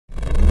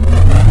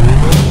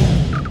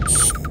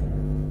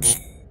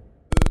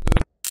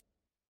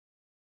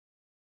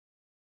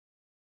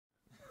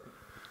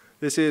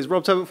This is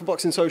Rob Tobin for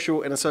Boxing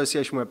Social in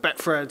association with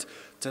Betfred.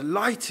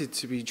 Delighted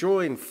to be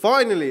joined.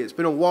 Finally, it's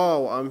been a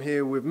while. I'm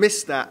here with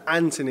Mr.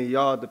 Anthony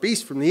Yarde, the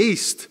beast from the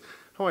East.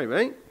 How are you,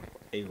 mate?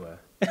 Hey, man.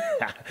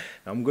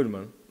 I'm good,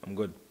 man. I'm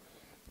good.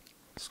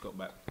 Just got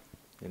back,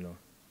 you know,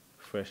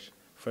 fresh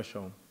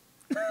home.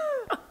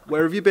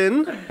 Where have you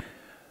been?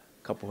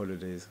 Couple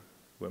holidays.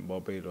 Went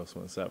Barbados,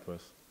 went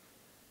Cyprus.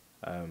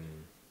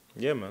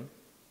 Yeah, man.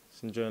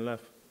 Just enjoying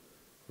life.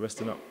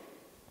 Resting up.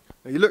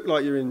 You look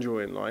like you're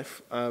enjoying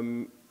life.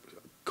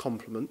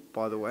 Compliment,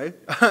 by the way.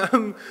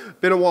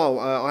 Been a while.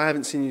 I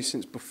haven't seen you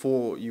since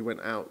before you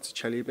went out to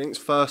Chelyabinsk.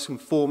 First and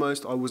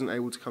foremost, I wasn't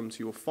able to come to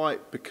your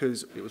fight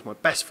because it was my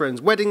best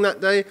friend's wedding that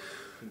day.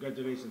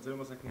 Congratulations. Tell him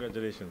I said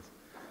congratulations.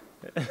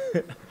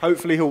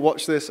 Hopefully he'll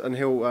watch this and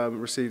he'll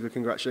receive the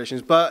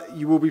congratulations. But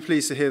you will be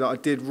pleased to hear that I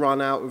did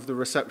run out of the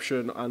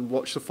reception and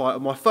watch the fight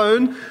on my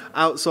phone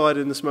outside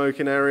in the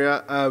smoking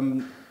area.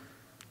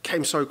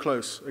 Came so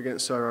close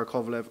against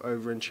Canelo-Kovalev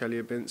over in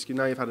Chelyabinsk.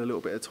 Now you've had a little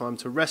bit of time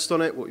to rest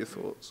on it. What are your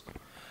thoughts?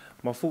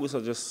 My thoughts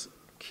are just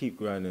keep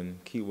grinding,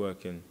 keep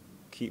working,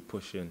 keep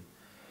pushing,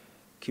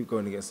 keep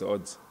going against the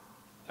odds.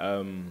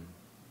 When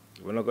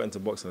I got into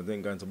boxing, I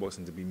didn't go into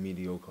boxing to be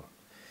mediocre.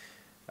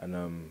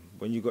 And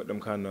when you got them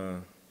kind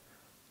of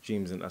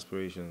dreams and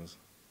aspirations,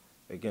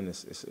 again,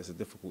 it's a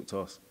difficult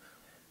task.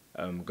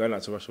 Going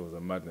out to Russia was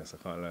a madness,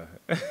 I can't lie.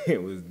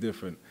 It was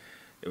different.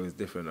 It was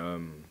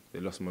different.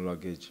 They lost my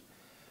luggage.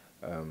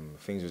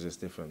 Things were just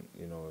different,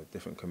 you know,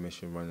 different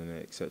commission running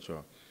it,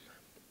 etc.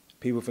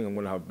 People think I'm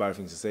going to have bad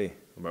things to say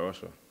about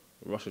Russia.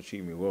 Russia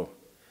treated me well,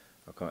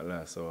 I can't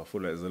lie. So I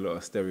feel like there's a lot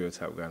of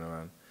stereotype going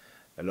around.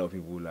 A lot of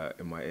people like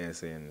in my ear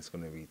saying it's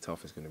going to be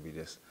tough, it's going to be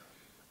this.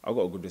 I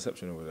got a good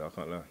reception over there, I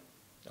can't lie.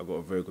 I got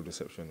a very good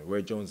reception.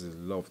 Ray Jones is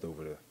loved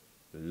over there,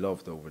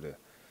 loved over there.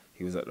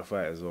 He was at the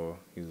fight as well.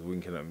 He was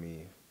winking at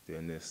me,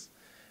 doing this,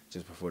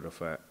 just before the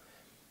fight.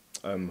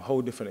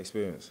 Whole different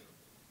experience.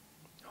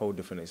 Whole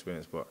different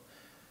experience, but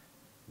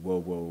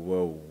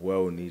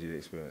well needed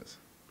experience.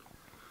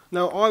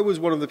 Now, I was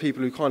one of the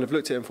people who kind of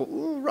looked at it and thought,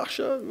 oh,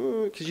 Russia,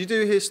 because you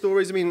do hear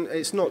stories. I mean,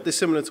 it's not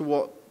dissimilar to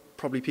what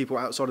probably people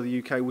outside of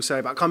the UK will say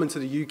about coming to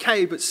the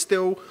UK, but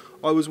still,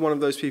 I was one of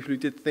those people who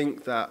did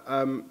think that.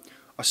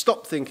 I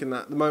stopped thinking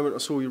that the moment I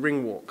saw your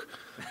ring walk.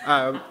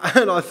 And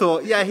I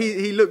thought, yeah,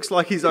 he looks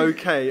like he's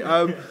okay.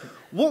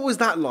 What was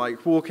that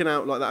like, walking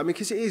out like that? I mean,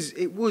 because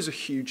it was a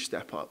huge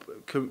step up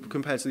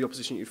compared to the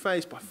opposition you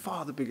faced, by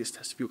far the biggest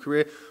test of your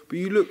career. But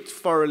you looked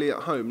thoroughly at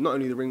home, not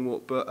only the ring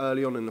walk, but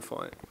early on in the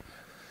fight.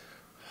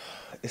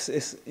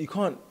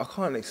 I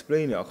can't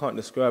explain it. I can't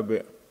describe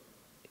it.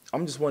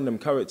 I'm just one of them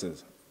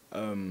characters.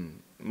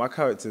 My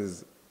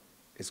characters,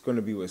 it's going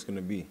to be what it's going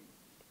to be.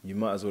 You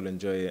might as well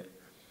enjoy it.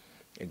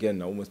 Again,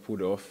 I almost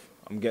pulled it off.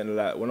 I'm getting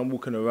like, when I'm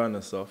walking around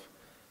and stuff,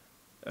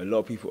 a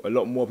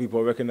lot more people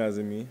are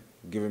recognizing me,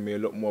 giving me a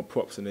lot more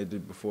props than they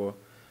did before.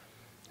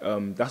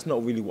 That's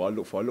not really what I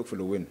look for. I look for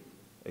the win.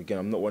 Again,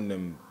 I'm not one of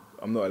them.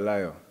 I'm not a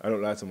liar. I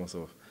don't lie to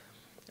myself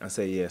and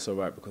say, yeah, it's all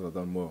right because I've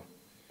done well.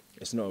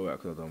 It's not all right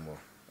because I've done well.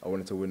 I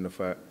wanted to win the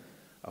fight.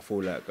 I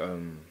feel like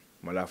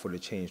my life would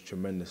have changed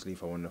tremendously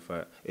if I won the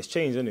fight. It's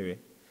changed anyway,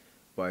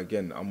 but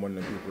again, I'm one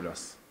of the people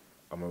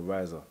I'm a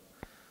riser.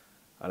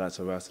 I like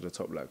to rise to the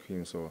top like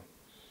cream, so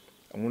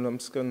I'm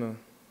just gonna,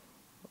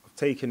 I've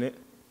taken it.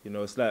 You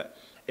know, it's like,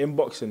 in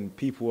boxing,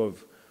 people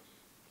have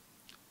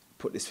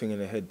put this thing in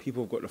their head.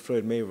 People have got the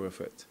Floyd Mayweather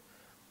effect.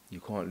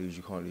 You can't lose,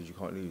 you can't lose, you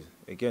can't lose.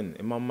 Again,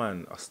 in my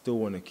mind, I still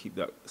want to keep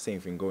that same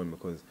thing going,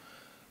 because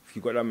if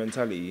you've got that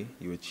mentality,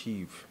 you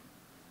achieve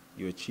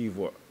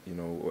what, you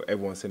know, what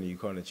everyone's saying you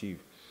can't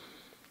achieve.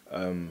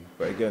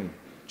 But again,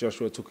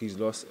 Joshua took his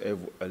loss.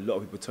 A lot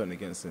of people turned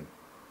against him.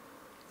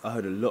 I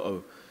heard a lot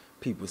of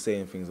people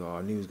saying things, oh,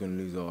 I knew he was going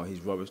to lose, oh,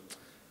 he's rubbish.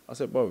 I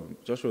said, bro,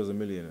 Joshua's a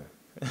millionaire.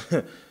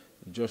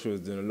 Joshua's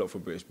doing a lot for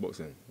British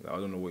boxing. I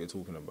don't know what you're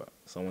talking about.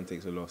 Someone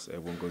takes a loss,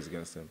 everyone goes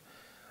against him.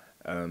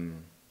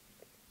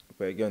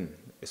 But again,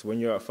 it's when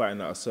you're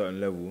fighting at a certain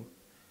level,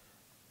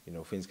 you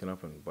know, things can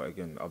happen. But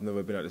again, I've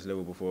never been at this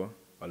level before.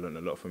 I learned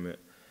a lot from it.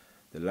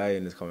 The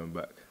lion is coming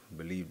back.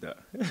 Believe that.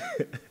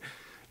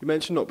 You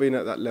mentioned not being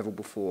at that level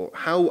before.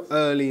 How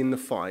early in the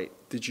fight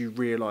did you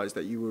realise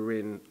that you were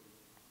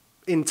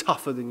in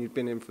tougher than you'd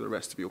been in for the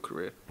rest of your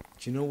career?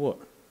 Do you know what?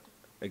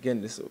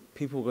 Again,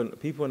 people are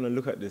gonna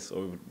look at this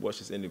or watch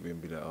this interview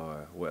and be like,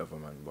 oh, whatever,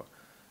 man. But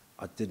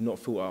I did not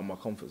feel out of my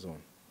comfort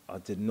zone. I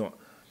did not.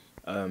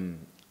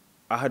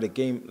 I had a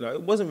game, like,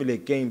 it wasn't really a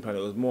game plan, it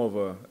was more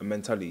of a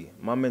mentality.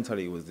 My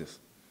mentality was this: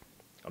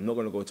 I'm not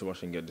gonna go to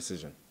Russia and get a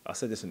decision. I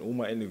said this in all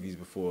my interviews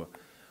before,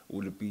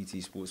 all the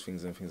BT sports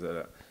things and things like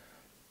that.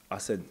 I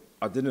said,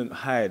 I didn't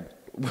hide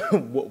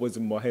what was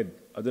in my head.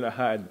 I didn't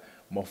hide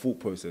my thought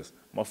process.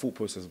 My thought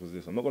process was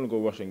this: I'm not gonna go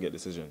Russia and get a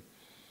decision.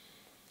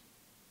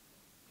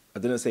 I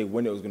didn't say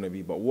when it was going to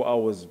be, but what I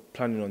was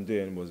planning on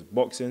doing was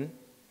boxing,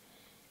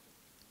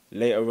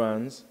 later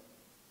rounds.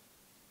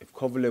 If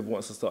Kovalev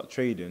wants to start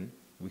trading,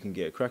 we can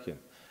get it cracking.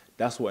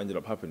 That's what ended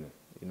up happening.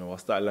 You know, I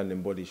started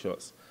landing body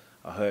shots.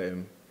 I hurt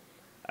him.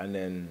 And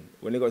then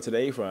when they got to the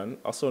 8th round,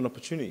 I saw an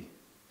opportunity.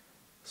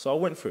 So I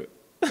went for it.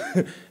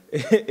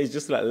 It's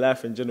just like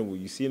life in general.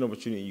 You see an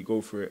opportunity, you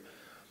go for it.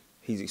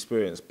 His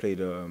experience played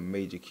a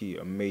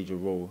major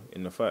role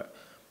in the fight.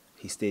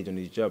 He stayed on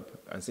his jab.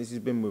 And since he's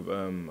been with,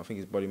 I think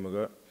it's Buddy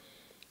McGirt,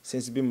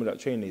 since he's been with that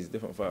trainer, he's a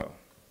different fighter.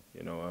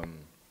 You know,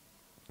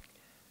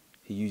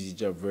 he used his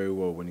jab very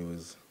well when he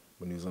was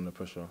under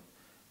pressure.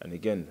 And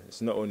again,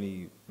 it's not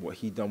only what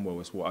he done well,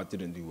 it's what I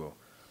didn't do well.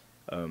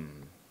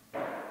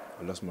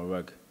 I lost my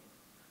rag.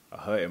 I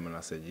hurt him and I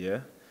said,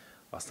 yeah.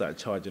 I started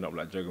charging up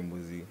like Dragon Ball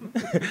Z.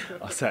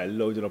 I started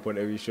loading up on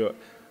every shot.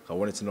 I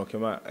wanted to knock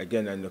him out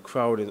again, and the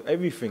crowd is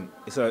everything.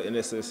 It's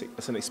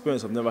an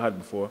experience I've never had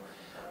before,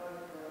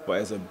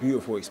 but it's a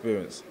beautiful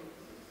experience.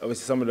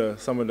 Obviously, some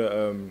of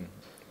the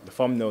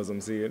thumbnails I'm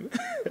seeing,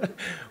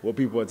 what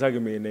people are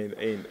tagging me in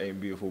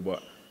ain't beautiful,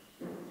 but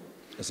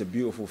it's a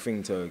beautiful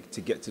thing to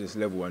get to this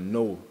level and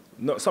know.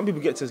 Some people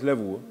get to this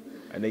level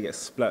and they get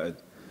splattered.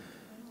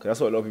 Because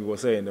that's what a lot of people are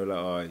saying. They're like,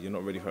 oh, you're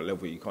not ready for that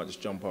level, you can't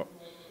just jump up.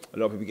 A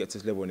lot of people get to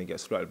this level and they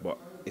get splattered, but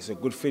it's a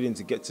good feeling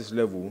to get to this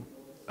level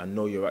and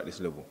know you're at this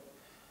level.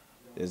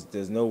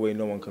 There's no way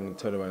no one can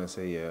turn around and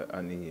say, yeah,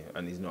 and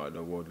he's not at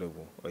the world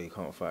level, or he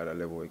can't fight at that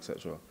level,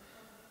 etc.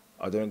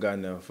 I don't go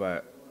in there and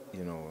fight,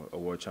 you know, a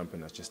world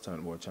champion that's just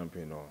turned world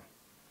champion, or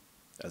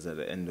as at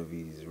the end of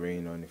his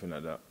reign or anything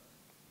like that.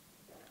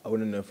 I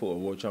wouldn't have fought a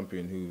world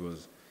champion who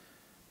was,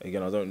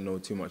 again, I don't know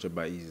too much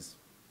about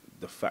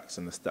the facts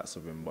and the stats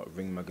of him, but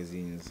Ring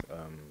Magazine's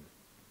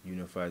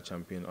unified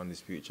champion,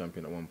 undisputed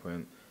champion at one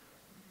point.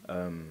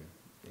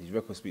 His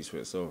record speaks for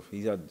itself.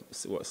 He's had,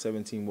 what,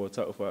 17 world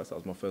title fights. That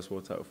was my first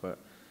world title fight.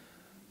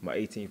 My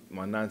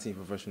 19th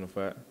professional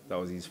fight. That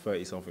was his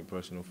 30-something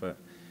professional fight.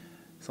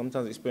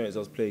 Sometimes experience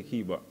does play a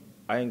key, but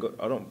I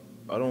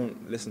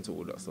don't listen to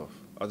all that stuff.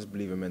 I just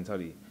believe in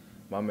mentality.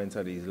 My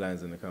mentality is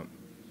lions in the camp.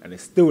 And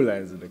it's still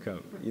lions in the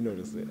camp. You know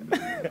this.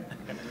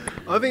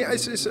 I think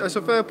it's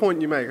a fair point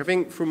you make. I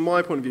think from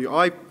my point of view,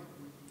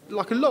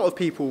 like a lot of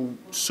people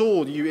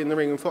saw you in the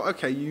ring and thought,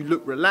 okay, you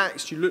look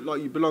relaxed, you look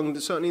like you belonged,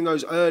 certainly in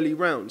those early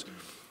rounds.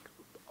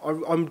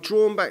 I'm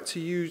drawn back to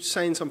you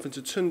saying something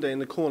to Tunde in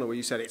the corner where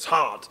you said, it's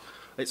hard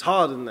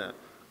in there.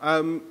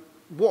 Kind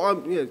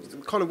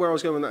of where I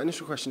was going with that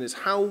initial question is,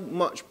 how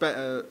much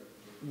better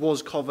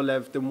was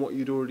Kovalev than what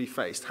you'd already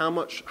faced? How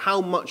much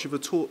of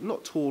a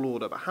not tall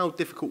order, but how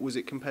difficult was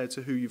it compared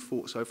to who you've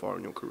fought so far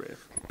in your career?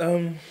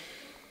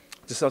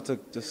 Just have to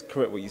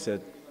correct what you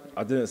said.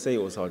 I didn't say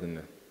it was hard in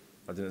there.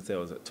 I didn't say it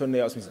was. Tunde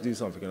asked me to do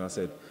something, and I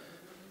said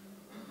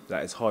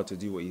that it's hard to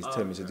do what he's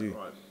telling me to do.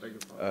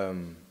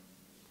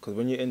 Because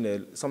when you're in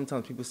there,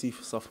 sometimes people see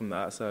stuff from the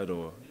outside,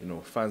 or you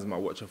know, fans might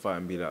watch a fight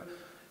and be like,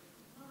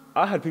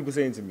 I had people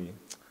saying to me,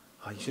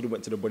 oh, you should have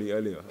went to the body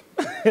earlier.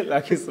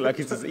 like it's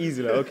just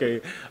easy. Like,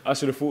 okay, I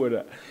should have thought of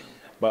that.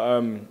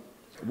 But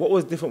what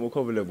was different with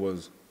Kovalev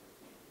was,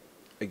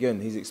 again,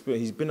 he's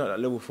been at that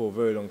level for a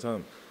very long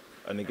time,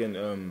 and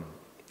again,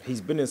 he's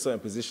been in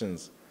certain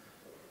positions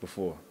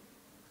before.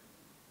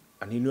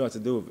 And he knew how to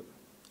deal with it.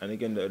 And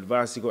again, the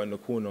advice he got in the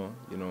corner,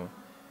 you know,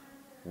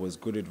 was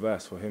good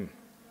advice for him.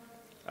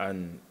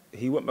 And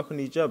he went back on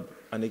his jab.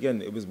 And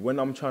again, it was when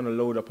I'm trying to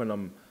load up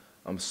and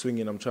I'm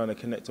swinging, I'm trying to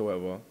connect or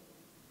whatever,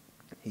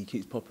 he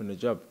keeps popping the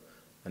jab.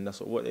 And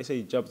that's what they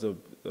say, jab's the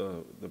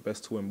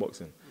best tool in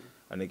boxing.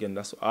 And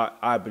again,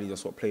 I believe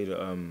that's what played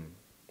a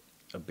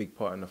big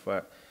part in the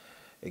fight.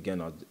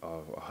 Again, I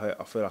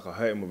feel like I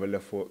hurt him with a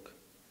left hook.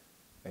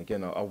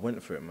 Again, I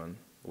went for it, man.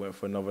 I went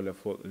for another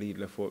left hook, lead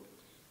left hook.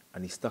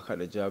 And he stuck at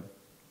the jab,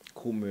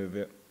 caught me with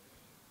it,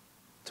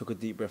 took a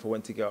deep breath. I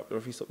went to get up. The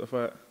referee stopped the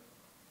fight.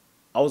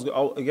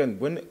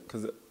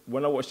 Because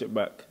when I watched it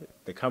back,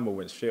 the camera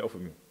went straight off of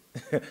me.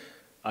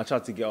 I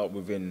tried to get up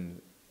within,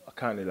 I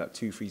counted like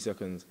 2-3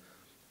 seconds.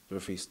 The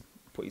referee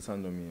put his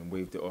hand on me and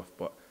waved it off.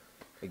 But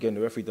again, the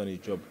referee done his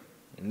job.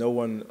 I'm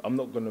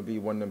not going to be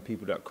one of them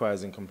people that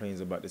cries and complains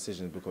about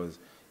decisions, because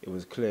it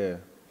was clear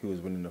who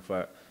was winning the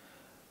fight.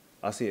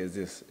 I see it as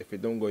this: if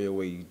it don't go your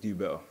way, you do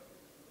better.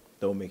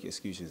 Don't make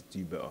excuses,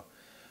 do better.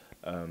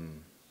 Yeah,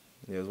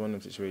 it was one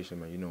of them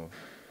situations, man, you know.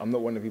 I'm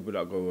not one of the people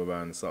that go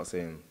around and start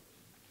saying,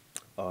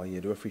 oh yeah,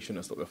 the referee shouldn't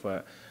have stopped the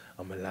fight.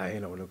 I'm a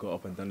lion, I would have got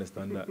up and done this,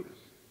 done that.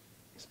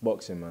 It's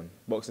boxing, man.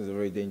 Boxing is a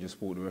very dangerous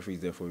sport. The referee's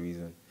there for a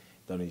reason.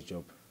 Done his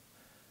job.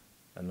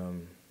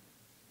 And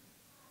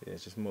yeah,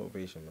 it's just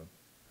motivation, man.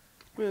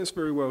 Yeah, it's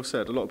very well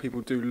said. A lot of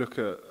people do look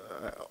at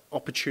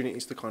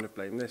opportunities to kind of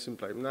blame this and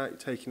blame that,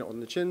 taking it on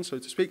the chin, so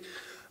to speak.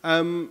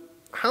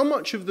 How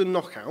much of the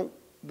knockout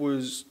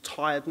was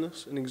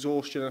tiredness and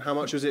exhaustion, and how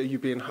much was it you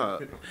being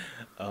hurt?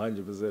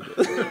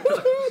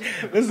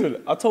 100%.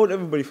 Listen, I told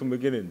everybody from the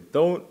beginning,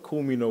 don't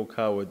call me no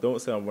coward.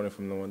 Don't say I'm running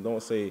from no one.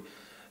 Don't say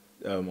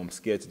I'm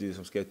scared to do this,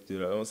 I'm scared to do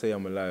that. Don't say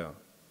I'm a liar.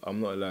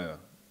 I'm not a liar.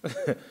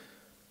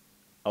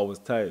 I was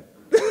tired.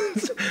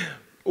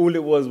 All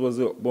it was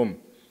boom.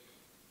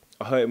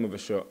 I hurt him with a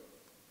shot.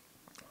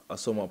 I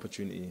saw my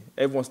opportunity.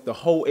 The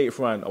whole 8th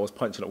round, I was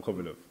punching up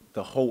Kovalev.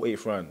 The whole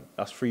 8th round.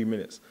 That's 3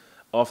 minutes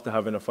after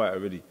having a fight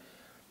already.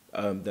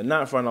 The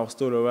 9th round, I was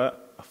still alright.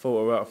 I felt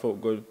alright, I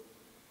felt good.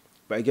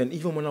 But again,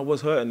 even when I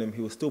was hurting him,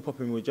 he was still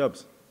popping me with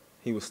jabs.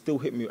 he was still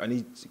hitting me, and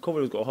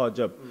Kovalev's got a hard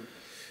jab.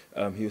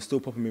 He was still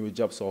popping me with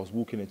jabs, so I was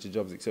walking into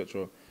jabs,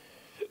 etc.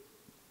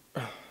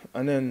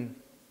 And then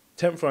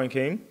 10th round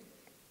came.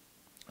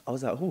 I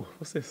was like, oh,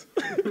 what's this?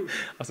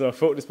 I said, I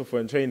felt this before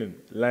in training,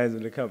 lines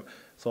in the camp.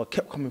 So I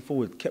kept coming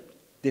forward, kept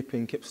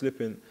dipping, kept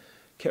slipping,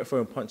 kept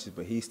throwing punches,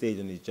 but he stayed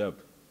on his jab,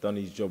 done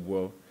his job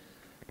well.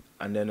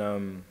 And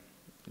then,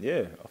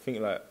 yeah, I think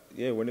like,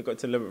 yeah, when it got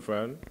to 11th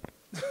round,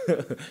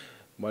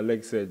 my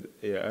leg said,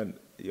 yeah, and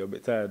you're a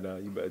bit tired now,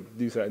 you better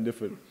do something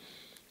different.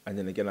 And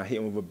then again, I hit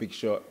him with a big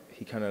shot.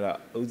 He kind of like,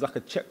 it was like a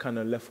check kind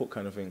of left hook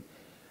kind of thing.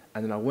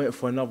 And then I went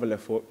for another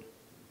left hook.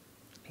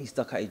 He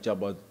stuck at his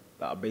jab.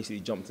 I basically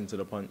jumped into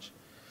the punch.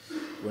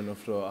 Went on the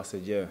floor. I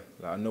said, yeah,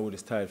 like, I know what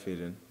this tired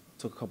feeling.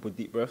 Took a couple of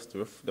deep breaths.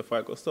 The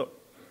fight got stopped.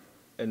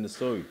 End the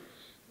story.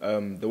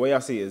 The way I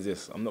see it is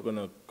this. I'm not going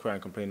to cry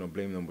and complain or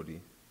blame nobody.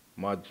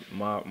 My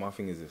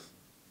thing is this.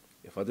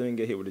 If I didn't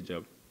get hit with a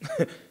jab,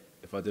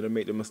 if I didn't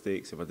make the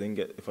mistakes, if I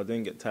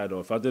didn't get tired,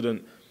 or if I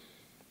didn't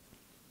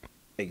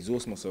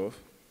exhaust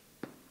myself,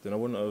 then I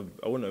wouldn't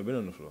have been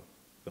on the floor.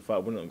 The fight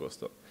wouldn't have got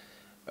stopped.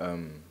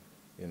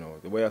 You know,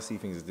 the way I see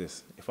things is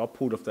this. If I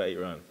pulled off that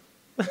 8th round,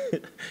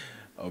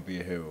 I'll be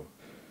a hero.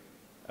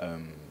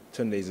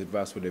 Tunde's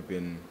advice would have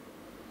been,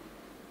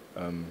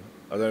 I don't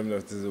even know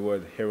if this is a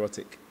word,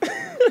 heroic.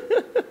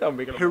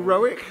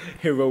 Heroic?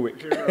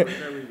 Heroic.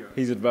 There we go.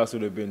 His advice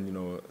would have been, you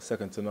know,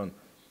 second to none,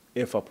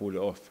 if I pulled it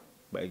off.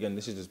 But again,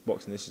 this is just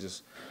boxing. This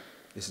is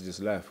just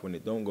life. When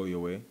it don't go your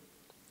way,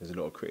 there's a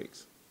lot of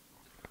critics.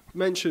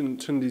 Mention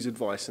Tunde's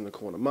advice in the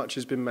corner. Much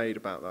has been made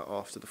about that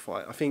after the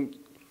fight.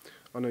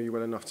 I know you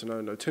well enough to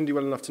know Tunde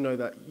well enough to know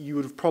that you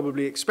would have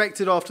probably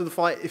expected after the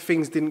fight, if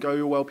things didn't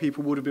go well,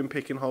 people would have been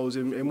picking holes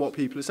in what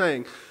people are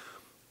saying.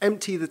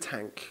 Empty the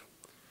tank.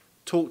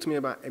 Talk to me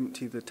about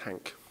empty the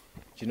tank.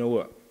 Do you know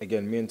what?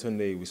 Again, me and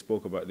Tunde, we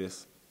spoke about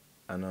this,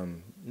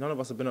 and none of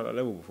us have been at that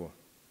level before.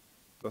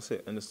 That's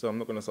it. And so I'm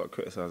not going to start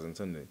criticising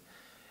Tunde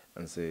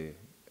and say,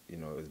 you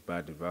know, it's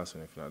bad advice or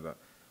anything like that.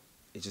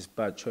 It's just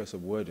bad choice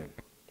of wording.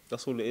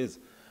 That's all it is.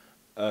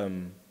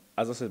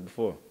 As I said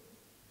before,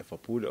 if I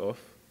pulled it off,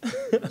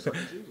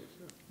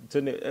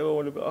 Tunde,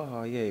 everyone would be,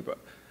 oh yeah, but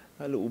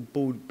that little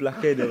bald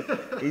black head,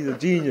 he's a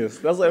genius.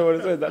 That's what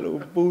everyone says, that little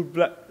bald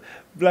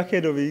black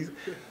head of his.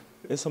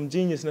 There's some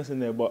geniusness in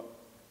there, but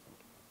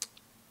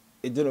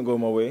it didn't go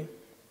my way.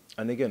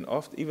 And again,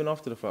 even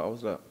after the fight, I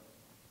was like,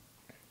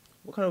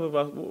 what kind of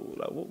advice,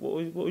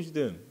 what was you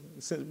doing?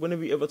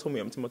 Whenever you ever told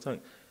me empty my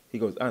tank, he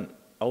goes, Ant,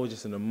 I was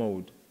just in a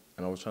mode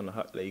and I was trying to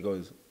hack. He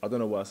goes, I don't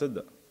know why I said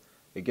that.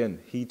 Again,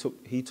 he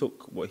took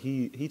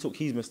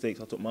his mistakes,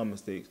 I took my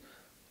mistakes,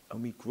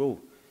 and we grow.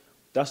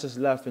 That's just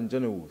life in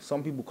general.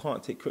 Some people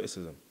can't take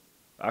criticism.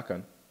 I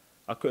can.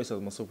 I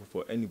criticize myself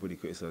before anybody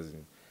criticizes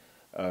me.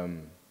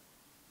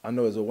 I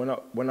know as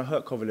well, when I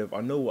hurt Kovalev,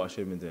 I know what I should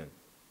have been doing.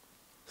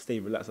 Stay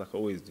relaxed like I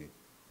always do.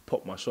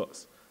 Pop my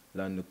shots,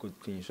 land the good,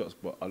 clean shots,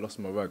 but I lost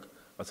my rag.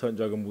 I turned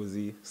Dragon Ball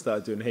Z,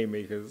 started doing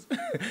haymakers,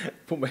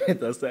 put my head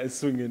down, started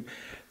swinging,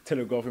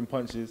 telegraphing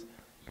punches.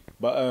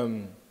 But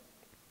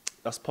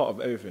that's part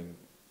of everything.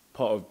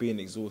 Part of being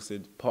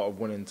exhausted, part of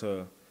wanting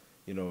to,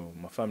 you know,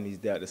 my family's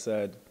there at the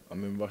side.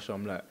 I'm in Russia,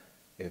 I'm like,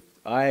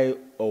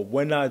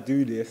 when I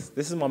do this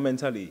is my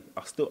mentality.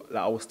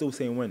 I was still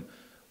saying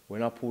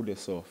when I pull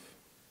this off,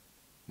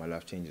 my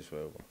life changes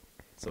forever.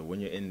 So when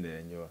you're in there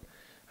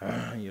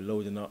and you're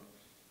loading up,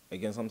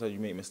 again, sometimes you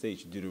make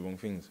mistakes, you do the wrong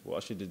things. What I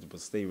should do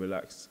was stay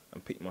relaxed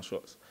and pick my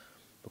shots.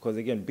 Because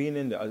again, being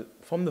in there,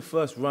 from the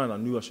first round, I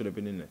knew I should have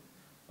been in there.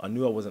 I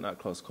knew I wasn't that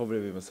close.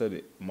 Kovalev even said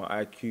it.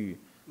 My IQ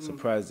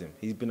surprised him.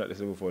 He's been at this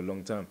level for a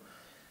long time.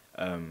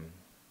 And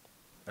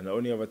the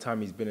only other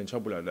time he's been in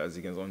trouble like that is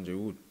against Andre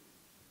Ward.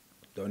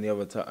 The only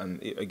other time,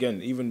 and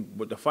again, even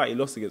with the fight he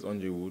lost against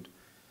Andre Ward,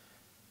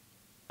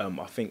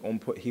 I think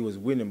he was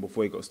winning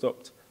before he got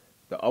stopped.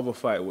 The other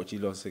fight, which he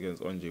lost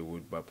against Andre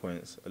Ward by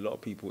points, a lot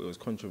of people, it was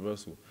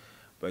controversial.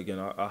 But again,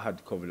 I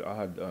had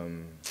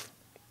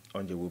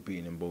Andre Ward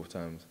beating him both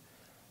times.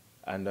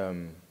 And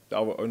the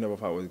only other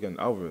fight was against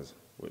Alvarez,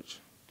 which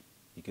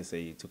you can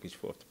say he took his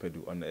foot off the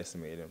pedal,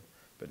 underestimated him,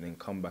 but then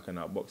come back and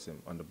outbox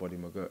him under Buddy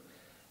McGirt.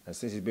 And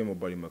since he's been with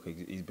Buddy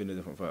McGirt, he's been a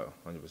different fighter,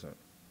 100%.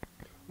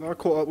 Now, I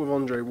caught up with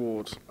Andre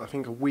Ward, I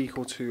think a week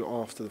or two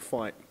after the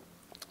fight.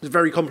 He was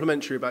very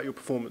complimentary about your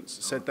performance.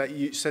 Said that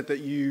you showed that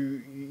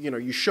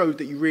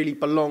you really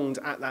belonged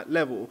at that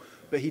level,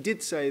 but he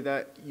did say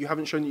that you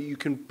haven't shown that you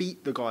can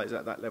beat the guys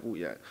at that level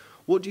yet.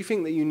 What do you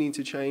think that you need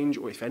to change,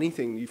 or if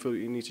anything, you feel that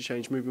you need to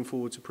change moving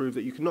forward to prove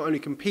that you can not only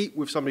compete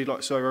with somebody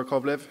like Sergey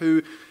Kovalev,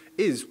 who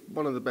is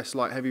one of the best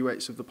light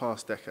heavyweights of the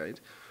past decade,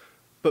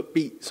 but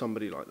beat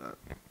somebody like that?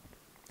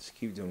 Just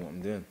keep doing what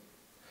I'm doing.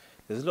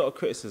 There's a lot of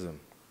criticism.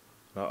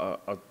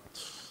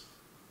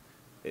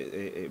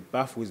 It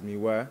baffles me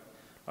why.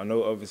 I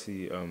know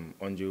obviously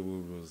Andre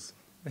Ward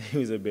he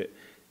was a bit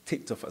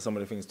ticked off at some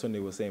of the things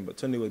Tunde was saying, but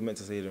Tunde was meant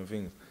to say them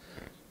things.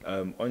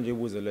 Andre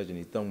Ward's a legend.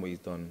 He's done what he's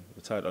done.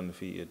 Retired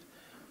undefeated.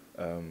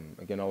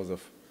 Again,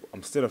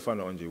 I'm still a fan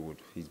of Andre Ward.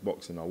 He's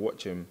boxing. I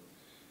watch him,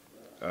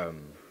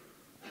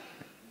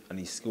 and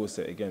his skill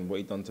set, again, what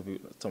he done to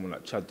someone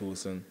like Chad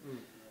Dawson.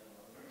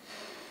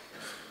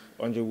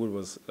 Andre Wood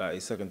was like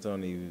his second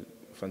turn. He was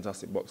a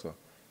fantastic boxer,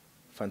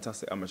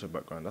 fantastic amateur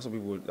background. That's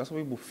what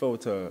people fail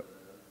to.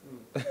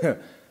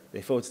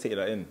 They fail to take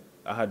that in.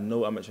 I had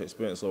no amateur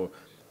experience, so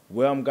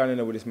where I'm going in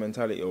there with this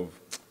mentality of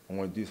I'm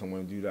going to do this, I'm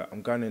going to do that.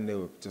 I'm going in there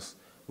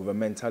with a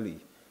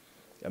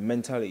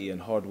mentality and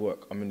hard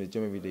work. I'm in the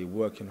gym every day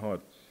working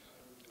hard,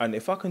 and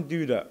if I can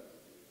do that,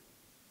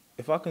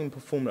 if I can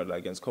perform like that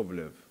against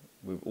Kovalev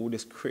with all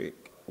this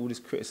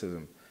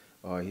criticism,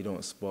 he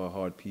don't spar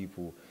hard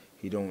people.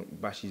 He don't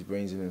bash his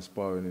brains in and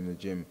sparring in the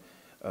gym.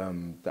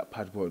 That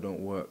pad work don't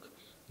work.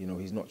 You know,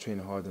 he's not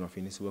training hard enough.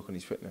 He needs to work on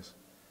his fitness.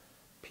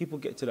 People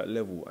get to that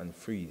level and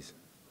freeze.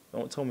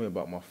 Don't tell me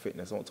about my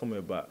fitness. Don't tell me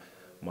about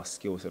my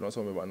skill set. Don't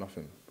tell me about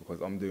nothing, because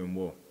I'm doing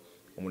well.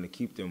 I'm going to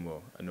keep doing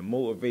well. And the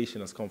motivation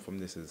that's come from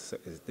this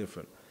is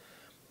different.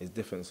 It's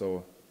different.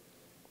 So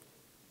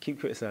keep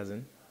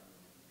criticising.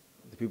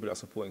 The people that are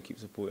supporting, keep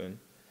supporting.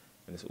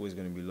 And it's always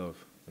going to be love.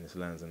 And it's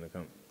lands in the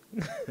camp.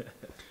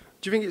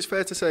 Do you think it's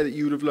fair to say that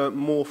you would have learnt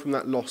more from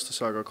that loss to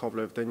Sergey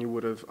Kovalev than you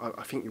would have?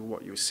 I think you were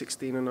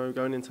 16-0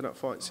 going into that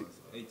fight.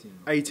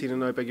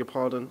 18-0, beg your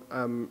pardon.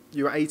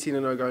 You were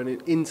 18-0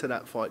 going into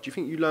that fight. Do you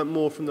think you learnt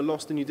more from the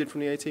loss than you did from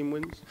the 18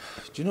 wins?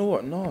 Do you know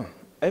what? No.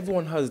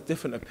 Everyone has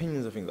different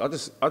opinions of things. I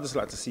just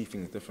like to see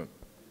things different.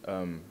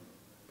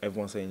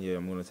 Everyone's saying, yeah,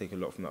 I'm going to take a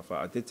lot from that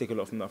fight. I did take a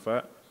lot from that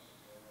fight,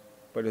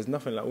 but there's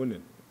nothing like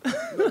winning.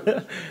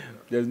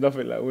 There's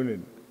nothing like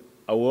winning.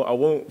 I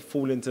won't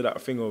fall into that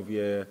thing of,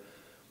 yeah,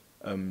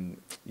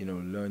 you know,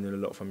 learning a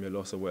lot from your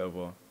loss or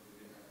whatever.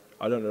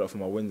 I learned a lot from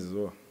my wins as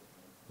well.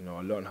 You know,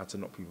 I learned how to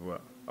knock people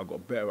out. I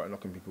got better at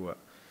knocking people out.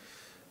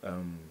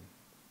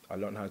 I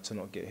learned how to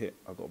not get hit.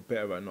 I got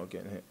better at not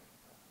getting hit.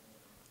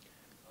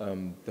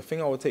 The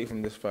thing I would take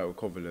from this fight with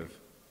Kovalev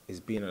is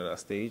being at that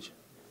stage.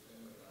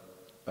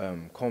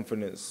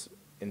 Confidence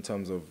in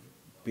terms of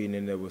being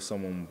in there with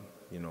someone,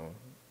 you know,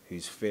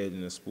 who's feared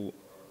in the sport,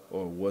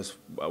 or was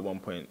at one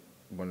point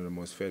one of the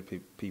most feared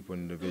people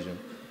in the division.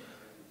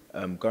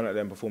 Going out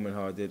there and performing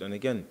how I did, and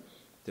again,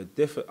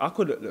 I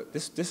could look.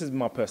 This is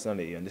my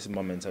personality and this is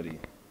my mentality.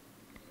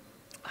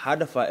 Had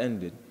the fight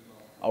ended,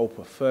 I would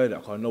prefer that,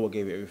 because I know I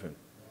gave it everything.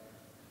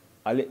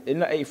 In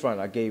the 8th round,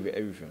 I gave it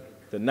everything.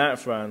 The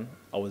 9th round,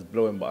 I was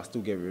blowing, but I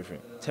still gave it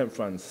everything. 10th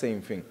round,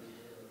 same thing.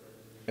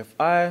 If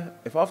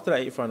after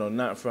that 8th round or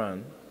 9th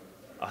round,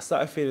 I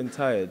started feeling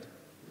tired,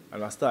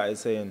 and I started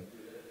saying,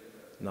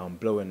 no, I'm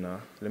blowing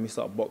now, let me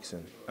start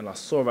boxing, and I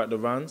saw at the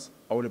rounds,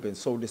 I would have been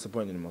so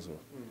disappointed in myself.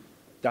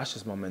 That's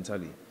just my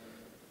mentality.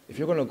 If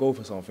you're going to go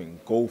for something,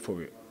 go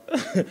for it.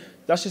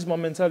 That's just my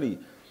mentality.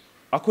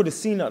 I could have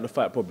seen that at the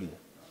fight probably.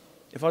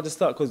 If I just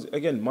start, because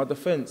again, my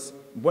defense,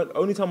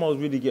 only time I was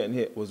really getting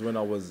hit was when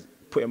I was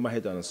putting my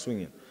head down and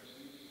swinging.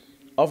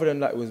 Other than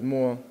that, it was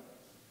more,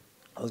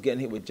 I was getting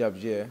hit with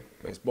jabs, yeah,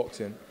 but it's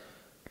boxing.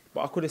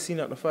 But I could have seen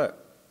that at the fight.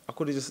 I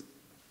could have just,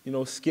 you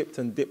know, skipped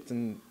and dipped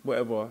and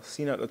whatever,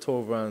 seen out the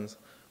 12 rounds,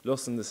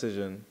 lost in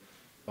decision,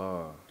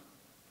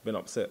 been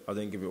upset, I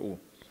didn't give it all.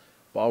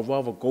 But I'd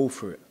rather go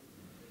for it.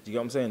 Do you get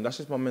what I'm saying? That's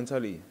just my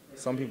mentality.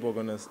 Some people are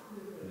going to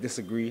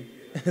disagree.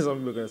 Some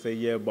people are going to say,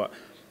 yeah, but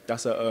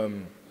that's a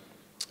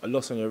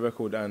loss on your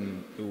record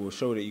and it will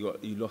show that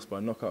you lost by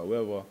knockout or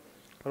whatever.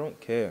 I don't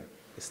care.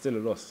 It's still a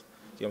loss. Do you know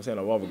what I'm saying?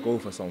 I'd rather go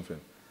for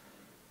something.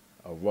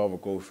 I'd rather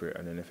go for it.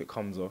 And then if it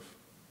comes off,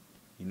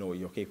 you know what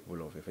you're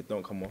capable of. If it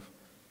don't come off,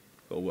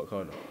 you've got to work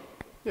harder.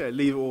 Yeah,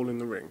 leave it all in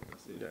the ring.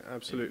 Yeah,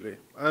 absolutely.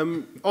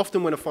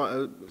 Often when a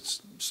fighter,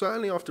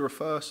 certainly after a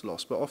first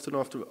loss, but often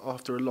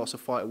after a loss, a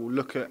fighter will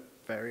look at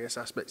various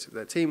aspects of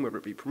their team, whether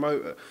it be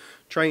promoter,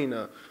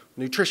 trainer,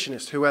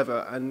 nutritionist,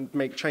 whoever, and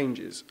make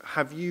changes.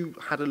 Have you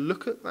had a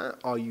look at that?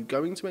 Are you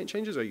going to make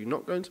changes? Are you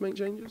not going to make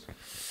changes?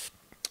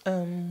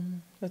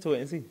 Let's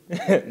wait and see.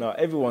 No,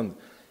 everyone,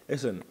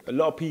 listen, a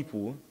lot of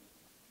people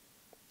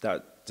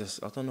that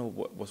just, I don't know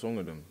what's wrong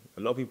with them.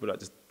 A lot of people that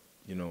just,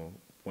 you know,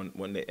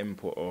 want their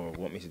input or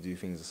want me to do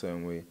things a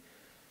certain way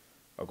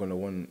are going to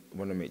want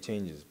to make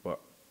changes. But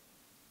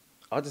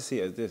I just see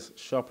it as this: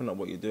 sharpen up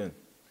what you're doing.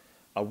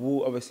 I'm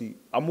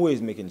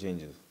always making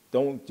changes.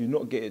 Do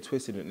not get it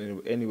twisted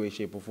in any way,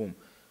 shape or form.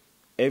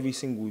 Every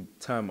single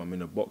time I'm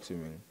in a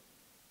boxing ring,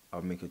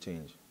 I'll make a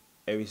change.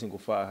 Every single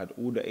fight I had,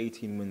 all the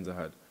 18 wins I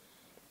had,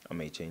 I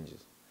made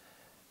changes.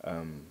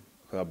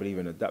 Because I believe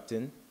in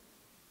adapting.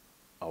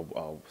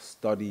 I'll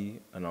study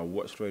and I'll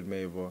watch Floyd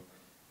Mayweather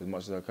as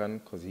much as I can,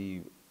 because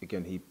he,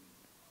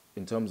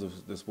 in terms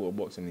of the sport of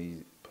boxing,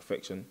 he's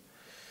perfection.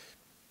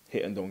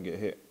 Hit and don't get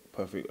hit,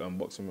 perfect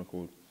boxing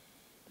record.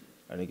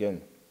 And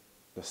again,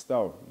 the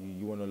style,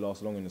 you want to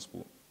last long in the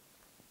sport.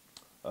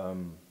 I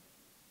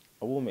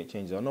will make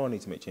changes. I know I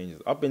need to make changes.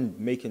 I've been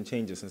making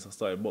changes since I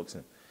started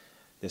boxing.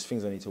 There's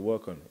things I need to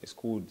work on. It's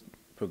called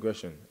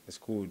progression. It's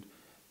called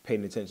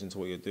paying attention to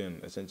what you're doing,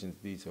 attention to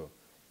detail,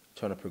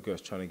 trying to progress,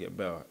 trying to get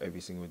better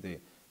every single day.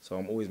 So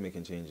I'm always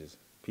making changes.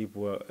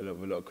 People have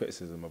a lot of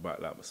criticism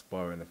about like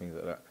sparring and things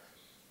like that.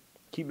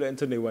 Keep letting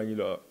Tunde wind you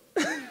lot up.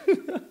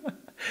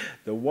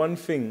 The one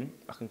thing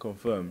I can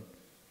confirm,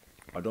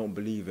 I don't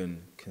believe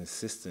in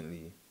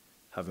consistently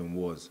having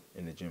wars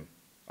in the gym.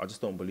 I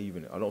just don't believe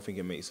in it. I don't think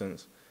it makes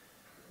sense.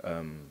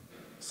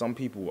 Some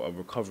people are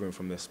recovering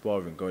from their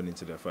sparring going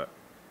into their fight.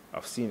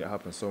 I've seen it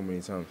happen so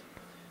many times,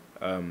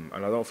 and I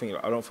don't feel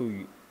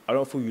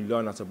you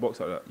learn how to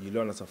box like that. You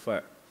learn how to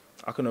fight.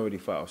 I can already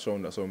fight. I've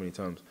shown that so many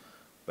times,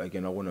 but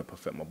again, I want to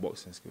perfect my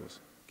boxing skills,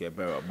 get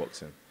better at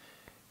boxing,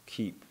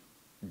 keep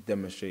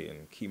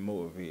demonstrating, keep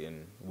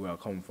motivating where I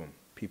come from.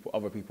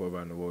 Other people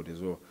around the world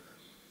as well.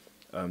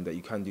 That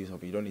you can do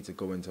something. You don't need to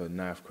go into a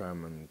knife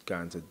crime and get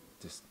into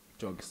this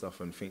drug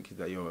stuff and think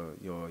that you're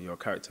a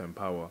character in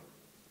power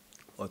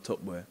or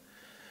top boy.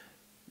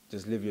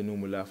 Just live your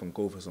normal life and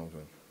go for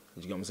something.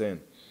 You get what I'm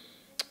saying?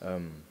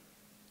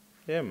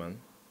 Yeah, man.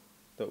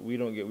 That we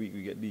don't get weak,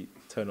 we get deep.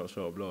 Turn up,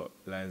 show up, blow up.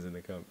 Lions in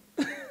the camp.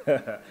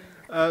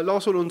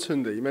 Last one on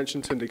Tunde. You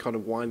mentioned Tunde kind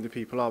of winding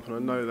people up, and I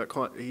know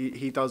that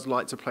he does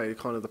like to play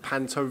kind of the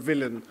panto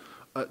villain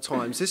at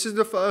times. This is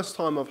the first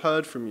time I've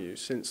heard from you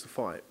since the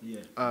fight.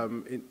 Yeah.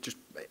 In just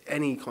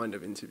any kind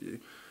of interview.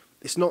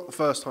 It's not the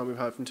first time we've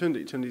heard from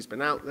Tunde. Tunde's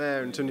been out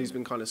there, and Tunde's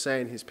been kind of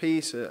saying his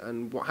piece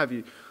and what have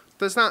you.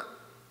 Does that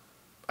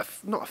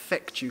not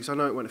affect you? Because I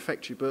know it won't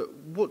affect you, but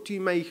what do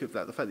you make of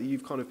that? The fact that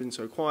you've kind of been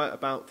so quiet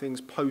about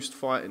things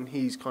post-fight, and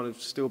he's kind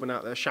of still been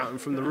out there shouting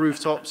from the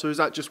rooftops, or is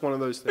that just one of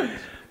those things?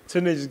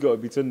 Tunde just got to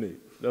be Tunde.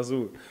 That's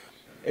all.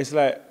 It's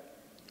like,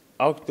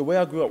 the way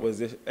I grew up was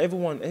this.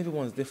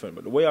 Everyone's different,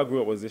 but the way I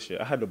grew up was this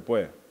shit. I had a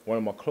boy, one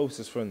of my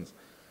closest friends.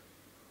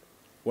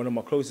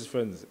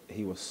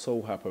 He was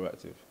so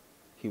hyperactive.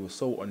 He was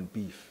so on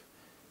beef.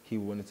 He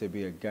wanted to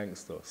be a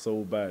gangster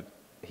so bad.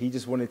 He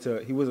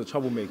was a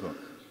troublemaker.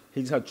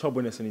 He just had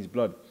troubleness in his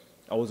blood.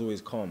 I was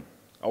always calm.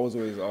 I was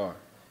always,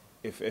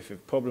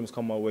 if problems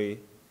come my way,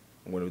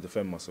 I'm going to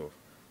defend myself.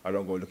 I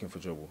don't go looking for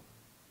trouble.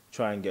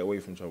 Try and get away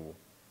from trouble.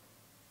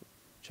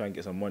 Try and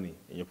get some money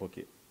in your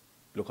pocket.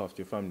 Look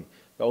after your family.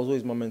 That was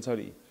always my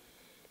mentality.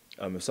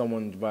 If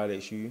someone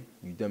violates you,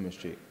 you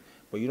demonstrate.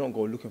 But you don't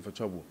go looking for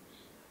trouble.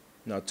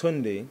 Now,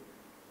 Tunde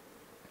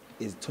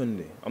is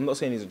Tunde. I'm not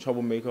saying he's a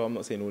troublemaker. I'm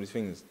not saying all these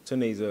things.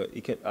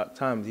 Tunde at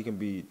times, he can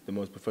be the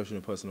most professional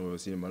person I've ever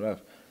seen in my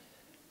life.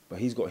 But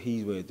he's got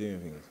his way of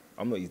doing things.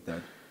 I'm not his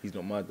dad. He's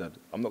not my dad.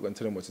 I'm not going to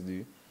tell him what to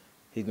do.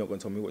 He's not going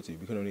to tell me what to do.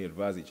 We can only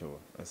advise each other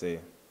and say,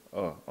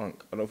 oh,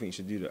 Unc, I don't think you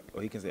should do that.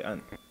 Or he can say,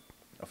 Aunt,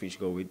 I think you should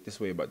go this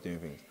way about doing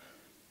things.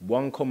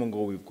 One common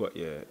goal we've got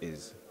here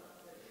is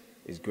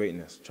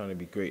greatness, trying to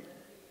be great.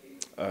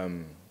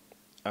 And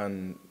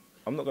I'm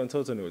not going to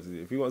tell Tony what to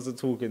do. If he wants to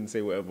talk and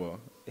say whatever,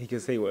 he can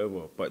say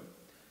whatever. But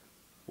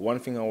one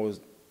thing I always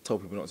tell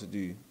people not to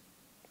do,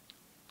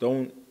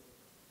 don't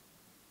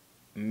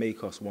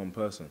make us one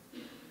person.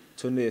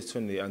 Tunde is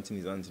Tunde, Anthony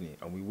is Anthony,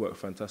 and we work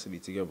fantastically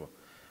together.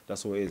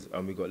 That's what it is,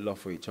 and we got love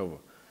for each other.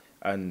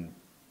 And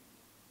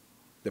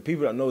the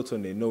people that know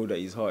Tunde know that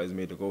his heart is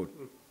made of gold.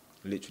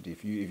 Literally,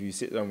 if you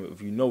sit down,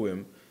 if you know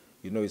him,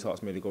 you know his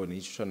heart's made of gold, and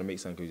he's just trying to make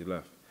something of his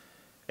life.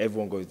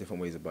 Everyone goes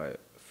different ways about it.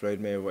 Floyd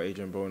Mayweather,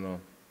 Adrian Broner,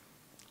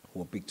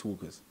 who are big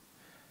talkers,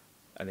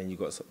 and then you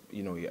got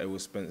your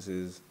Edward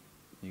Spencers,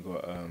 you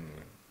got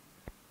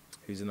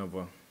who's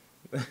another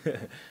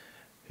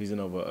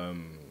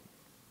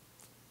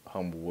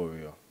humble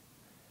warrior.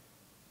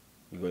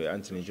 You got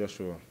Anthony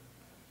Joshua,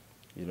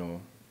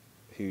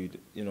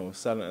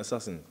 silent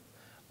assassin.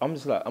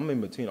 I'm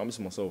in between. I'm just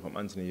myself. I'm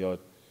Anthony Yarde.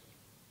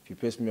 If you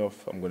piss me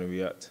off, I'm going to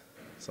react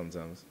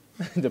sometimes.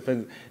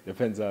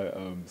 Depends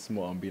how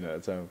smart I'm being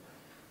at the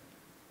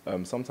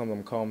time. Sometimes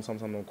I'm calm,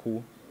 sometimes I'm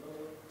cool.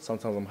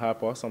 Sometimes I'm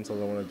hyper,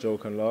 sometimes I want to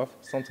joke and laugh.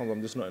 Sometimes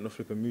I'm just not in a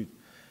flipping mood.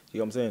 You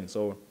know what I'm saying?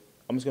 So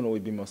I'm just going to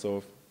always be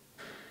myself.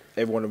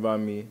 Everyone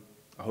around me,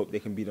 I hope they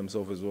can be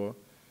themselves as well.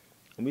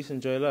 And we just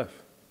enjoy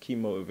life. Keep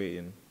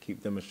motivating,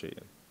 keep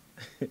demonstrating,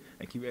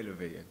 and keep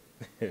elevating.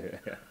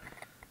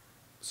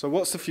 So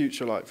what's the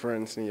future like for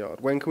Anthony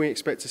Yarde? When can we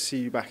expect to see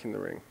you back in the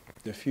ring?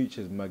 The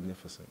future is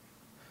magnificent.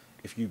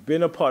 If you've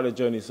been a part of the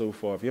journey so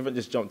far, if you haven't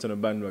just jumped on a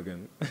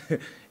bandwagon,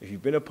 if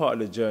you've been a part of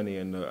the journey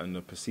and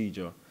the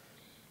procedure,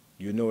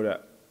 you know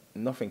that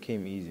nothing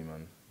came easy,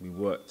 man. We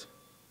worked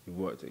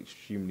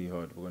extremely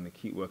hard. We're going to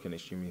keep working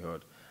extremely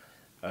hard.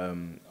 I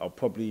don't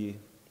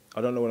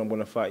know when I'm going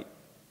to fight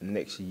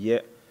next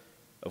yet.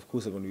 Of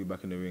course I'm going to be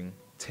back in the ring,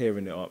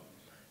 tearing it up.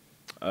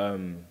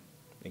 Again,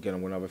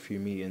 I'm going to have a few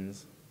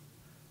meetings,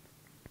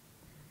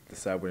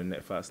 decide where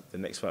the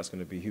next fight's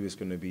going to be, who it's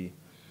going to be,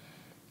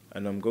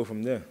 and go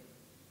from there.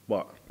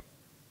 But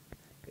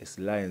it's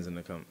lions in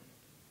the camp.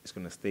 It's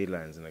going to stay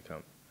lions in the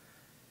camp.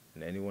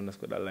 And anyone that's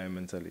got that lion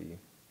mentality,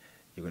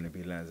 you're going to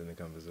be lions in the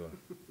camp as well.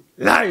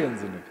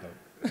 Lions in the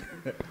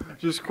camp.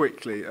 Just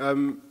quickly, I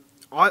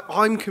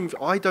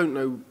don't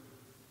know,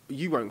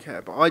 you won't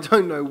care, but I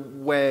don't know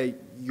where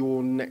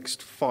your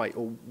next fight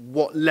or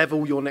what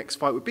level your next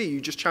fight would be.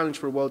 You just challenged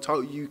for a world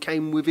title. You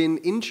came within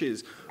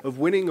inches of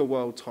winning a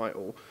world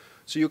title.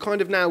 So you're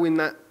kind of now in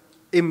that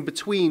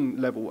in-between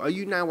level. Are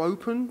you now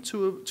open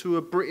to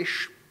a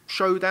British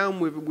showdown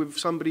with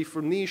somebody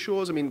from these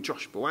shores? I mean,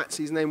 Josh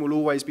Buatsi's name will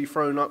always be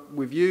thrown up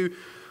with you.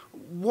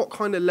 What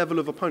kind of level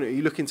of opponent? Are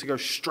you looking to go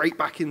straight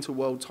back into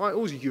world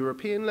titles,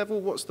 European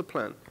level? What's the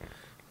plan?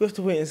 We have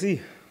to wait and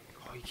see.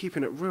 Oh, you're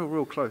keeping it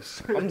real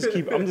close. I'm just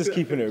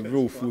keeping it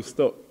real full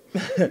stop.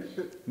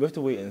 We have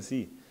to wait and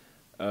see.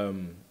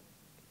 I'm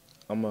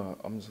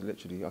just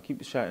literally, I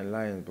keep shouting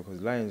Lions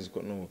because Lions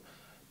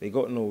they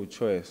got no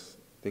choice.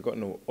 They got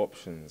no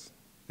options.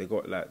 They're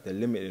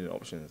limited in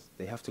options.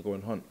 They have to go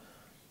and hunt.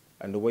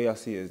 And the way I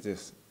see it is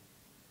this.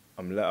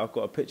 I've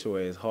got a picture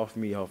where it's half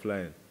me, half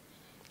lion.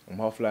 I'm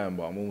half lion,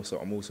 but I'm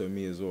also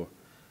me as well.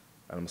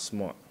 And I'm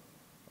smart.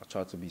 I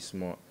try to be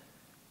smart.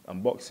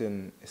 And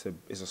boxing, it's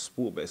a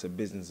sport, but it's a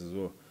business as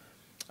well.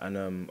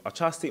 And I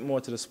try to stick more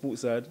to the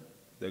sports side,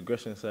 the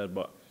aggression side,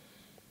 but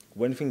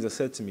when things are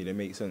said to me, they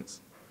make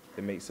sense.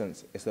 They make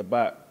sense. It's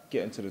about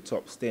getting to the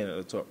top, staying at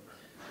the top,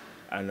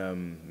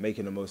 and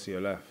making the most of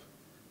your life.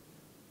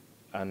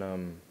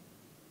 And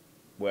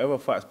whatever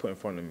fight's put in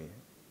front of me,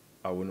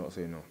 I will not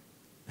say no.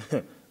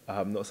 I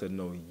have not said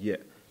no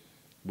yet.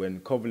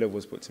 When Kovalev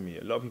was put to me,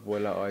 a lot of people were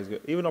like, oh, he's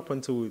good. Even up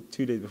until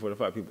 2 days before the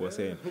fight, people were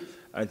saying,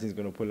 Anthony's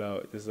going to pull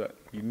out. It's like,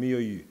 me or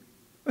you?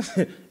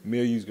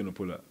 Me or you's going to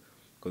pull out?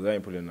 Because I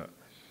ain't pulling out.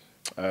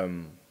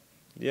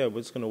 Yeah,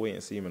 we're just going to wait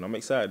and see, man. I'm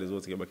excited as well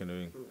to get back in the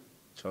ring.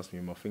 Trust me,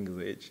 my fingers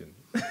are itching.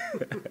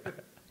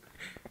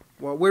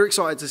 Well, we're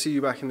excited to see you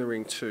back in the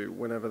ring too,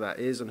 whenever that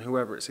is, and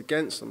whoever it's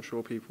against. I'm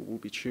sure people will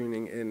be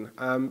tuning in.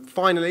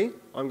 Finally,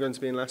 I'm going to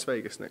be in Las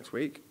Vegas next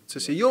week to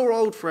see your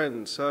old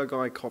friend,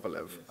 Sergey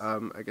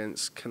Kovalev,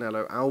 against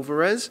Canelo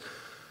Alvarez.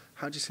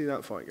 How do you see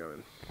that fight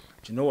going?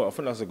 Do you know what? I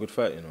think that's a good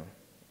fight, you know.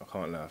 I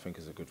can't lie, I think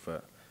it's a good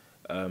fight.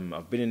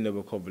 I've been in there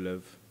with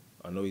Kovalev.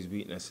 I know his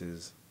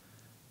weaknesses.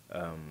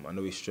 I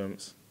know his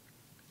strengths.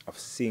 I've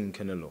seen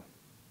Canelo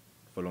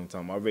for a long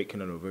time. I rate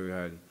Canelo very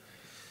highly.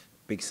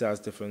 Big size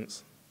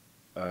difference.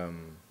 I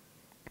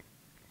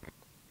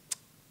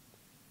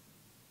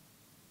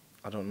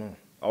don't know.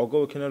 I'll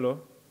go with Canelo,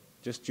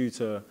 just due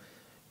to,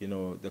 you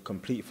know, the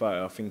complete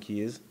fighter I think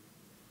he is,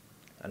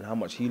 and how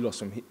much he lost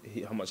from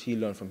how much he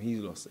learned from his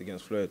loss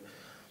against Floyd.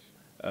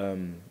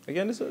 Again,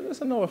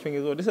 that's another thing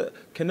as well.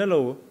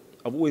 Canelo,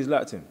 I've always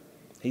liked him.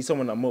 He's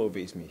someone that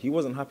motivates me. He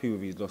wasn't happy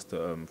with his loss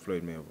to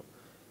Floyd Mayweather.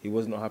 He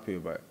was not happy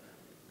about it.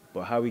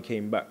 But how he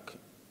came back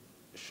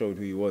showed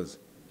who he was.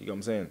 You get what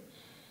I'm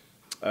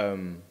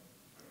saying?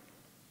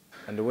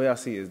 And the way I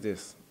see it is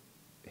this.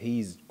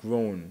 He's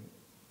grown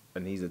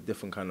and he's a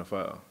different kind of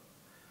fighter.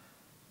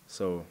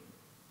 So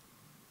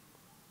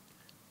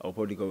I'll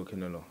probably go with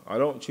Canelo. I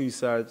don't choose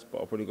sides, but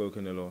I'll probably go with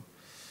Canelo.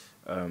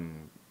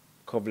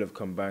 Kovalev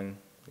can bang.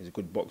 He's a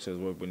good boxer as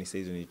well when he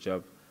stays on his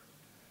jab.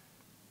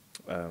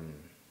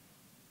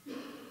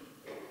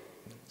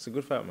 It's a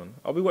good fight, man.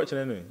 I'll be watching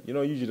anyway. You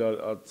know,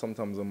 usually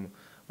sometimes on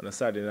a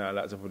Saturday night I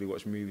like to probably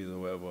watch movies or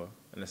whatever,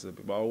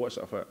 but I'll watch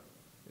that fight.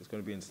 It's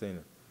going to be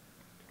entertaining.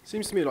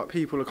 Seems to me like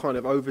people are kind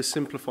of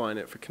oversimplifying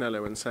it for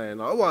Canelo and saying,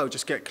 like, oh, well,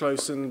 just get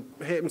close and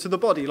hit him to the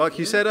body, like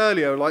you said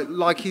earlier,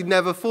 like he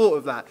never thought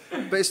of that.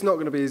 But it's not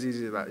going to be as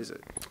easy as that, is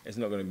it? It's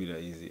not going to be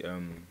that easy.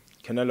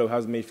 Canelo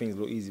has made things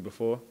look easy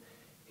before.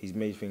 He's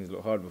made things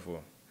look hard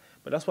before.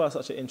 But that's why it's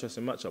such an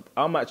interesting matchup.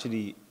 I'm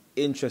actually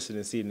interested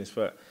in seeing this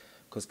fight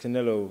because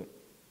Canelo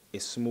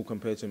is small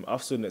compared to him.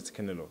 I've stood next to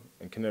Canelo,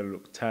 and Canelo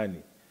looked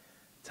tiny,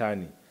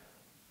 tiny.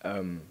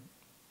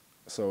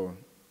 So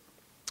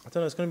I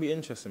don't know, it's going to be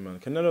interesting, man.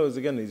 Canelo is,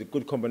 again, he's a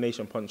good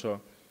combination puncher.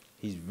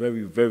 He's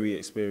very, very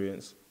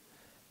experienced,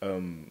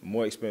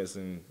 more experienced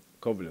than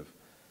Kovalev.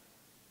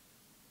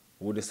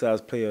 Will the size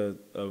play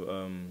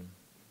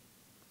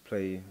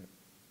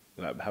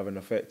have an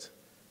effect?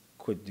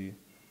 Could do.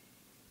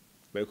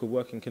 But it could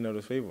work in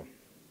Canelo's favour.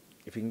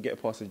 If he can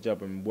get past the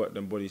jab and work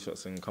them body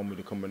shots and come with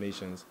the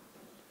combinations,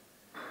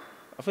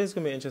 I think it's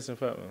going to be an interesting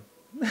fight, man.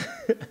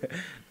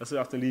 That's where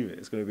I have to leave it.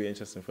 It's going to be an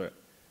interesting fight.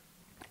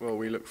 Well,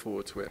 we look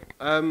forward to it.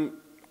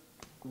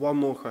 One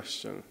more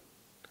question.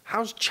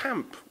 How's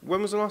Champ?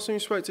 When was the last time you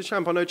spoke to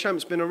Champ? I know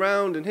Champ's been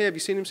around and here. Have you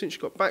seen him since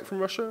you got back from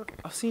Russia?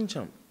 I've seen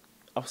Champ.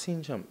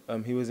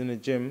 He was in the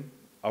gym.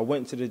 I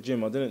went to the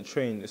gym. I didn't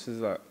train. This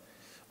is like,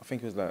 I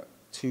think it was like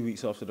 2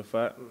 weeks after the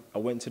fight. I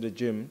went to the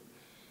gym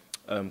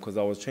because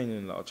I was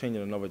training. I trained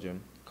in another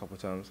gym a couple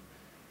of times.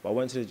 But I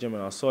went to the gym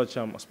and I saw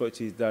Champ. I spoke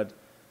to his dad.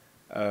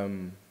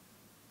 And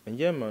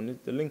yeah, man,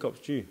 the link-up's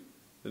due.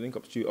 The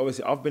link-up's due.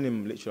 Obviously, I've been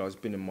in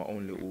my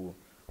own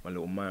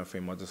little mind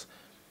frame.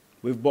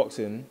 With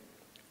boxing,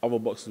 other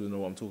boxers will know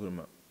what I'm talking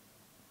about.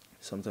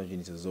 Sometimes you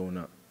need to zone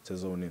out to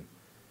zone in. Do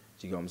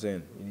you get what I'm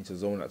saying? You need to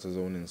zone out to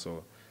zone in.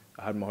 So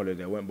I had my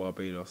holiday. I went to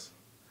Barbados,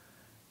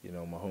 you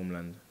know, my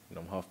homeland. You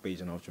know, I'm half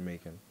Bajan, half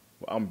Jamaican.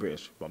 Well, I'm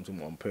British, but I'm talking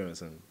about my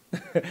parents.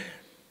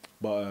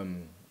 But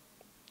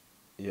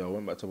yeah, I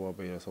went back to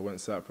Barbados. I went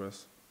to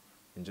Cyprus,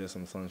 enjoyed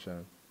some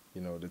sunshine. You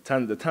know, the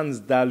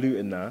tan's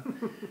diluting now.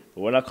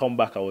 But when I come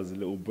back, I was a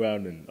little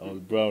browning. I was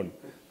brown.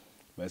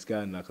 But it's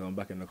going now because I'm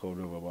back in the cold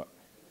river. But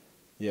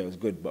yeah, it was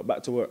good. But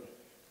back to work.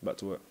 Back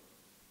to work.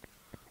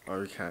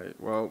 Okay.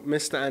 Well,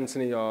 Mr.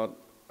 Anthony Yarde,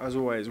 as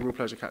always, a real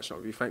pleasure catching up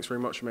with you. Thanks very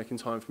much for making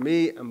time for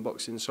me and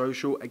Boxing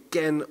Social.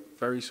 Again,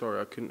 very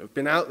sorry I couldn't have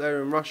been out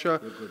there in Russia.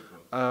 You're good, bro.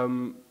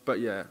 But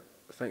yeah,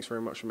 thanks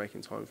very much for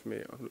making time for me.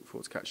 I look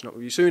forward to catching up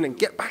with you soon and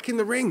get back in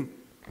the ring.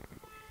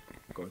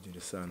 Gotta do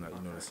the sound like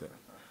you know that's it.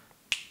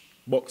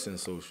 Boxing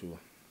social.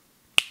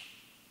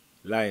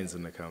 Lions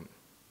in the camp.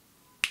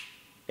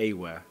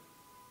 AY.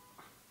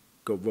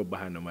 Got Rob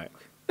behind the mic.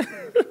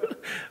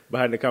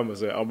 Behind the camera,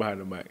 sorry, I'm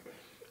behind the mic.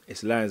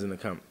 It's Lions in the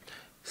camp.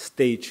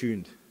 Stay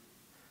tuned.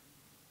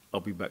 I'll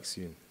be back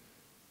soon.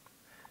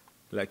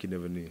 Like you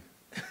never knew.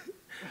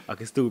 I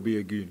can still be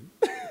a goon.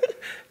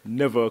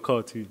 Never a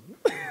cartoon.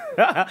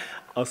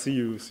 I'll see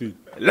you soon.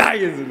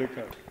 Lions in the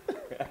camp.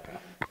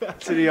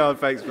 To the yard,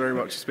 thanks very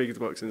much for speaking to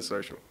Boxing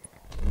Social.